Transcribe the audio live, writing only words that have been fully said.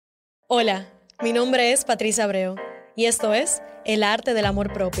Hola, mi nombre es Patricia y esto es El Arte del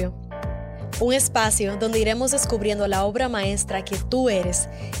Amor Propio. Un espacio donde iremos descubriendo la obra maestra que tú eres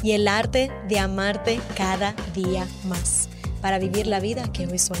y el arte de amarte cada día más para vivir la vida que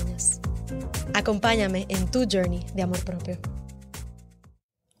hoy sueñas. Acompáñame en tu journey de amor propio.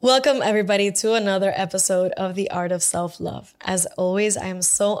 Welcome everybody to another episode of The Art of Self-Love. As always, I am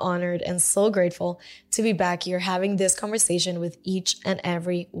so honored and so grateful to be back here having this conversation with each and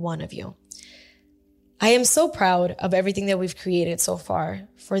every one of you. I am so proud of everything that we've created so far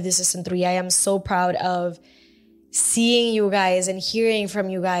for this season 3. I am so proud of seeing you guys and hearing from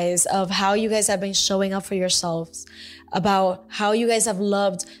you guys of how you guys have been showing up for yourselves, about how you guys have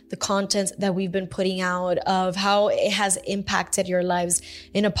loved the content that we've been putting out, of how it has impacted your lives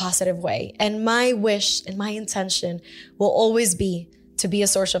in a positive way. And my wish and my intention will always be to be a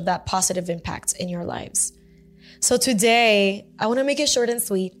source of that positive impact in your lives. So today, I want to make it short and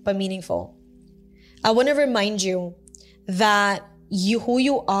sweet, but meaningful. I want to remind you that who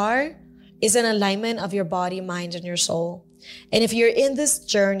you are is an alignment of your body, mind, and your soul. And if you're in this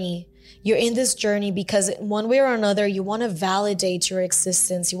journey, you're in this journey because in one way or another, you want to validate your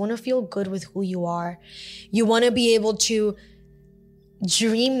existence. You want to feel good with who you are. You want to be able to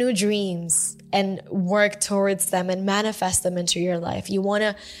dream new dreams and work towards them and manifest them into your life. You want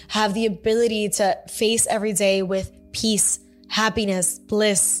to have the ability to face every day with peace, happiness,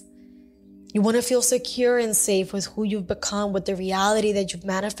 bliss. You want to feel secure and safe with who you've become, with the reality that you've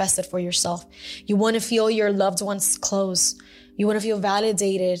manifested for yourself. You want to feel your loved ones close. You want to feel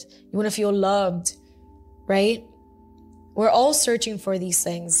validated. You want to feel loved, right? We're all searching for these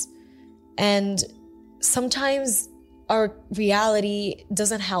things. And sometimes our reality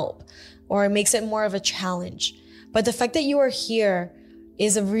doesn't help or it makes it more of a challenge. But the fact that you are here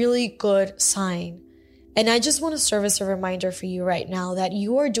is a really good sign. And I just want to serve as a reminder for you right now that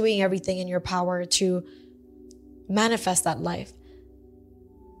you are doing everything in your power to manifest that life.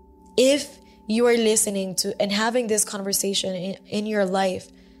 If you are listening to and having this conversation in your life,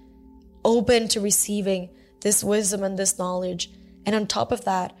 open to receiving this wisdom and this knowledge, and on top of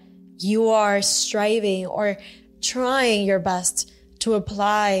that, you are striving or trying your best to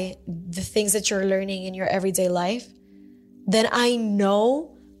apply the things that you're learning in your everyday life, then I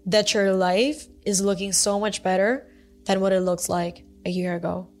know that your life is looking so much better than what it looks like a year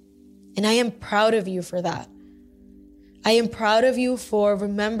ago. And I am proud of you for that. I am proud of you for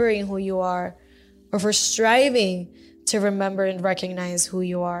remembering who you are or for striving to remember and recognize who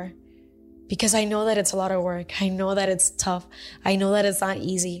you are. Because I know that it's a lot of work. I know that it's tough. I know that it's not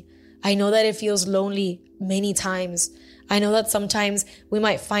easy. I know that it feels lonely many times. I know that sometimes we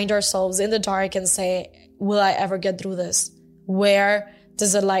might find ourselves in the dark and say, will I ever get through this? Where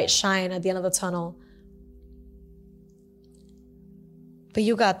does the light shine at the end of the tunnel? But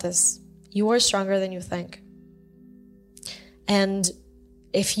you got this. You are stronger than you think. And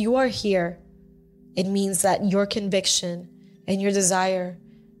if you are here, it means that your conviction and your desire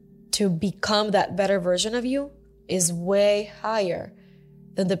to become that better version of you is way higher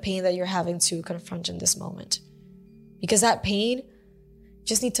than the pain that you're having to confront in this moment. Because that pain, you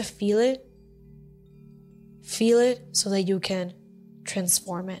just need to feel it so that you can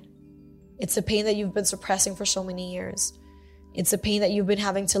transform it. It's a pain that you've been suppressing for so many years. It's a pain that you've been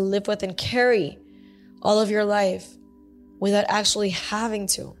having to live with and carry all of your life without actually having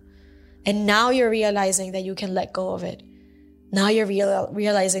to. And now you're realizing that you can let go of it. Now you're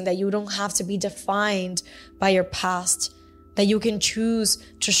realizing that you don't have to be defined by your past, that you can choose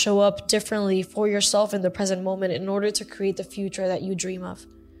to show up differently for yourself in the present moment in order to create the future that you dream of.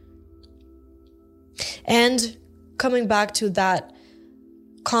 And coming back to that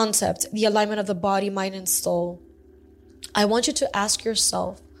concept, the alignment of the body, mind, and soul, I want you to ask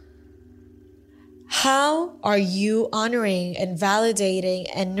yourself, how are you honoring and validating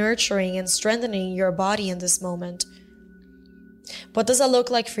and nurturing and strengthening your body in this moment? What does that look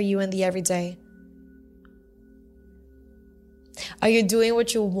like for you in the everyday? Are you doing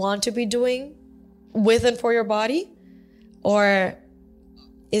what you want to be doing with and for your body? Or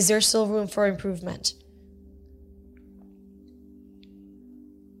is there still room for improvement?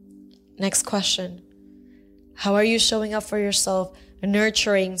 Next question. How are you showing up for yourself,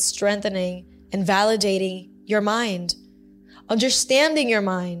 nurturing, strengthening, and validating your mind? Understanding your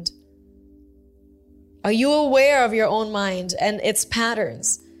mind. Are you aware of your own mind and its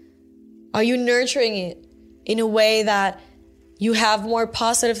patterns? Are you nurturing it in a way that you have more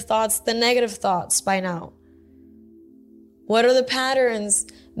positive thoughts than negative thoughts by now? What are the patterns,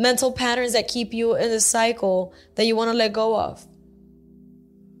 mental patterns that keep you in the cycle that you want to let go of?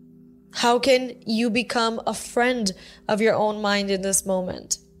 How can you become a friend of your own mind in this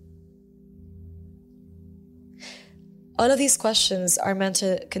moment? All of these questions are meant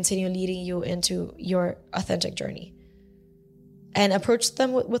to continue leading you into your authentic journey. And approach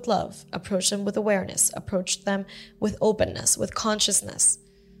them with love, approach them with awareness, approach them with openness, with consciousness.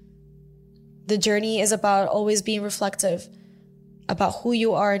 The journey is about always being reflective about who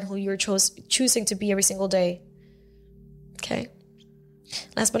you are and who you're choosing to be every single day. Okay?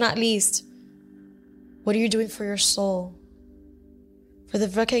 Last but not least, what are you doing for your soul? For the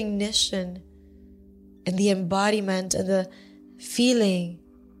recognition and the embodiment and the feeling,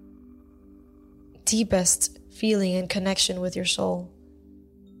 deepest feeling and connection with your soul.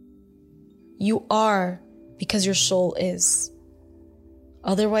 You are because your soul is.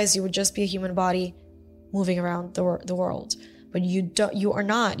 Otherwise, you would just be a human body moving around the world. But you are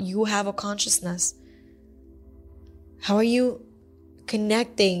not. You have a consciousness. How are you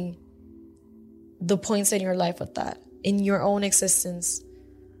connecting the points in your life with that, in your own existence?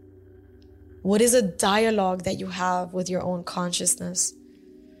 What is a dialogue that you have with your own consciousness?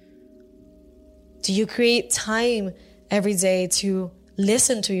 Do you create time every day to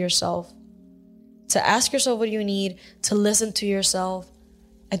listen to yourself, to ask yourself what you need, to listen to yourself,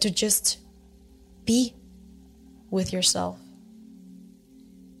 and to just be with yourself?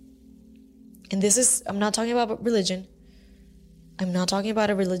 And I'm not talking about religion. I'm not talking about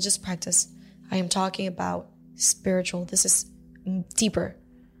a religious practice. I am talking about spiritual. This is deeper.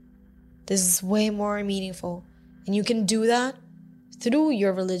 This is way more meaningful. And you can do that through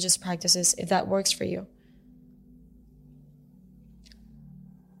your religious practices if that works for you.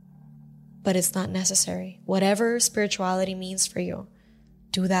 But it's not necessary. Whatever spirituality means for you,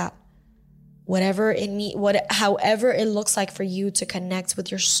 do that. However it looks like for you to connect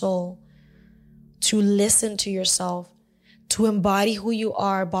with your soul, to listen to yourself, to embody who you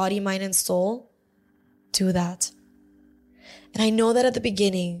are, body, mind, and soul, do that. And I know that at the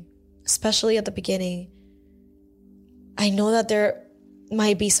beginning, especially at the beginning, I know that there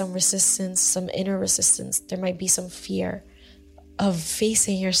might be some resistance, some inner resistance. There might be some fear of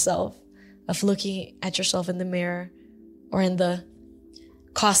facing yourself, of looking at yourself in the mirror or in the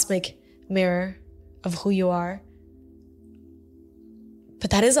cosmic mirror of who you are. But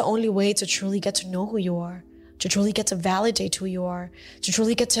that is the only way to truly get to know who you are, to truly get to validate who you are, to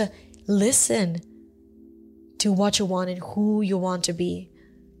truly get to listen to what you want and who you want to be,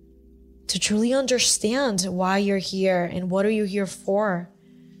 to truly understand why you're here and what are you here for.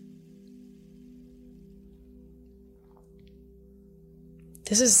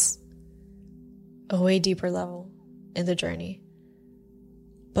 This is a way deeper level in the journey.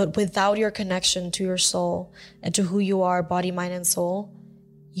 But without your connection to your soul and to who you are, body, mind, and soul,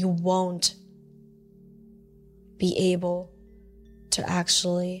 you won't be able to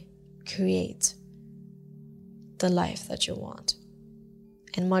actually create the life that you want,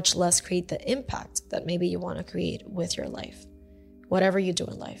 and much less create the impact that maybe you want to create with your life, whatever you do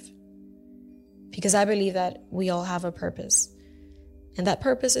in life. Because I believe that we all have a purpose, and that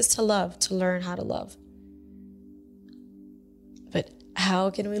purpose is to love, to learn how to love. But how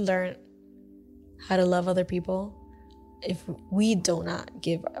can we learn how to love other people if we do not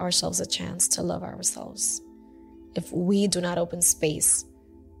give ourselves a chance to love ourselves? If we do not open space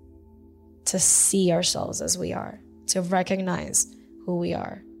to see ourselves as we are, to recognize who we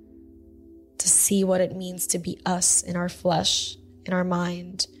are, to see what it means to be us in our flesh, in our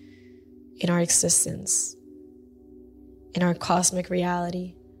mind, in our existence, in our cosmic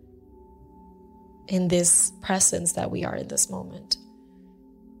reality, in this presence that we are in this moment.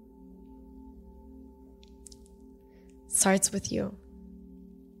 It starts with you.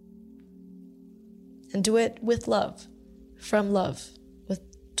 And do it with love, from love, with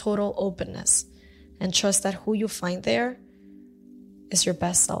total openness. And trust that who you find there is your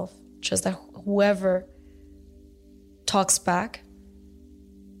best self. Trust that whoever talks back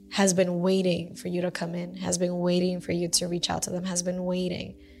has been waiting for you to come in, has been waiting for you to reach out to them, has been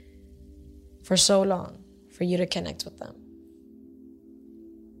waiting for so long for you to connect with them.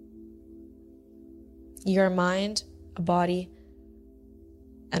 You're a mind, a body,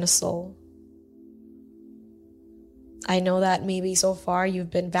 and a soul. I know that maybe so far you've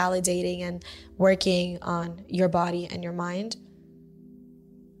been validating and working on your body and your mind.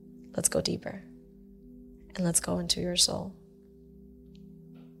 Let's go deeper and let's go into your soul.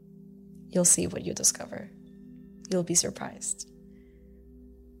 You'll see what you discover. You'll be surprised.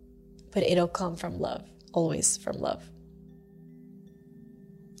 But it'll come from love, always from love.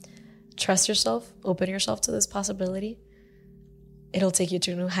 Trust yourself, open yourself to this possibility. It'll take you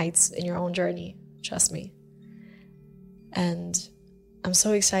to new heights in your own journey, trust me. And I'm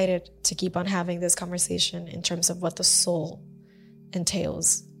so excited to keep on having this conversation in terms of what the soul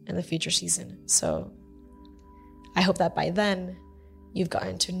entails in the future season. So I hope that by then you've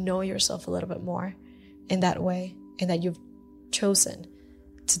gotten to know yourself a little bit more in that way, and that you've chosen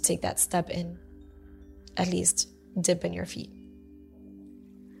to take that step in, at least dip in your feet.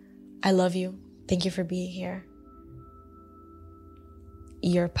 I love you. Thank you for being here.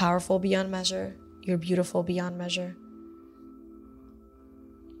 You're powerful beyond measure. You're beautiful beyond measure.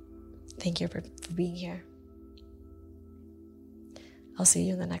 Thank you for being here. I'll see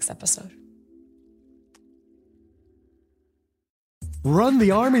you in the next episode. Run the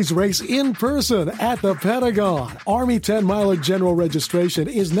Army's race in person at the Pentagon. Army 10 Miler General Registration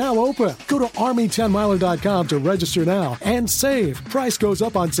is now open. Go to Army10miler.com to register now and save. Price goes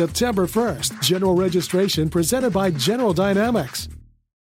up on September 1st. General registration presented by General Dynamics.